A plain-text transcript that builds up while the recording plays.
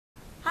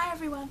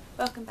everyone,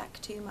 welcome back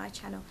to my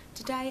channel.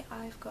 Today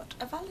I've got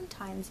a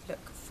Valentine's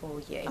look for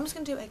you. I'm just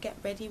going to do a get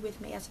ready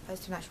with me as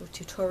opposed to an actual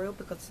tutorial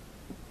because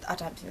I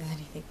don't think there's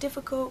anything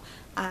difficult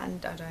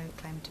and I don't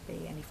claim to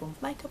be any form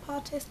of makeup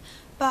artist,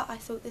 but I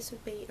thought this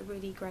would be a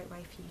really great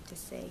way for you to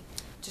see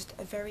just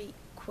a very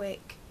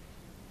quick,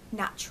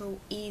 natural,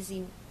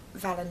 easy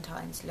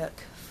Valentine's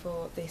look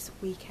for this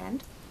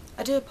weekend.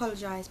 I do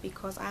apologise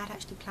because I had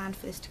actually planned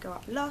for this to go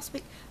up last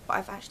week, but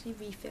I've actually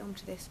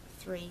refilmed this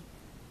 3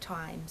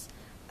 times.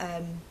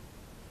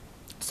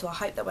 So I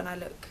hope that when I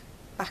look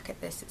back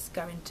at this it's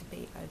going to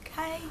be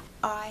okay.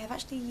 I have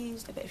actually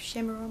used a bit of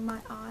shimmer on my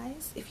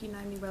eyes. If you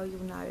know me well,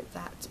 you'll know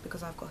that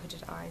because I've got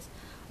hooded eyes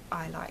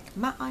I like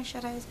matte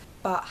eyeshadows,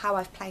 but how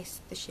I've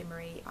placed the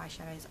shimmery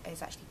eyeshadows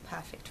is actually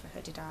perfect for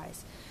hooded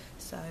eyes.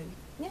 So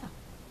yeah,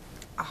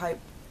 I hope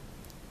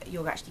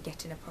you're actually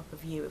getting a proper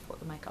view of what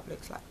the makeup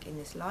looks like in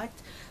this light.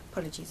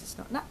 Apologies, it's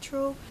not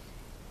natural.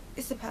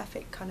 It's the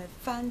perfect kind of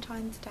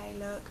Valentine's Day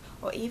look,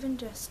 or even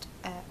just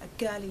a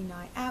girly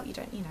night out. You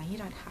don't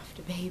have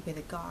to be with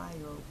a guy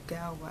or a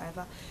girl,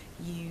 whatever.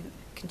 You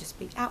can just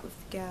be out with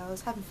the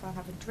girls, having fun,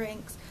 having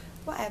drinks,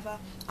 whatever.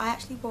 I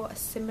actually wore a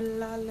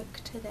similar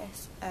look to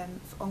this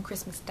on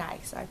Christmas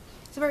Day, so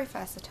it's a very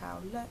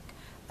versatile look.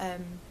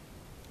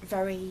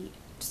 Very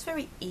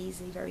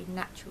easy, very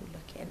natural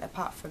looking,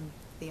 apart from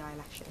the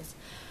eyelashes.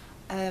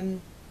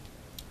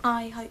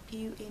 I hope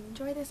you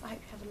enjoy this. I hope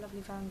you have a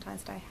lovely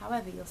Valentine's Day,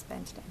 however you'll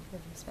spend it and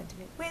whoever you're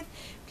spending it with.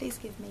 Please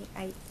give me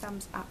a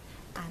thumbs up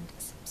and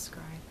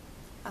subscribe.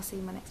 I'll see you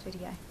in my next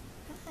video.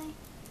 Bye.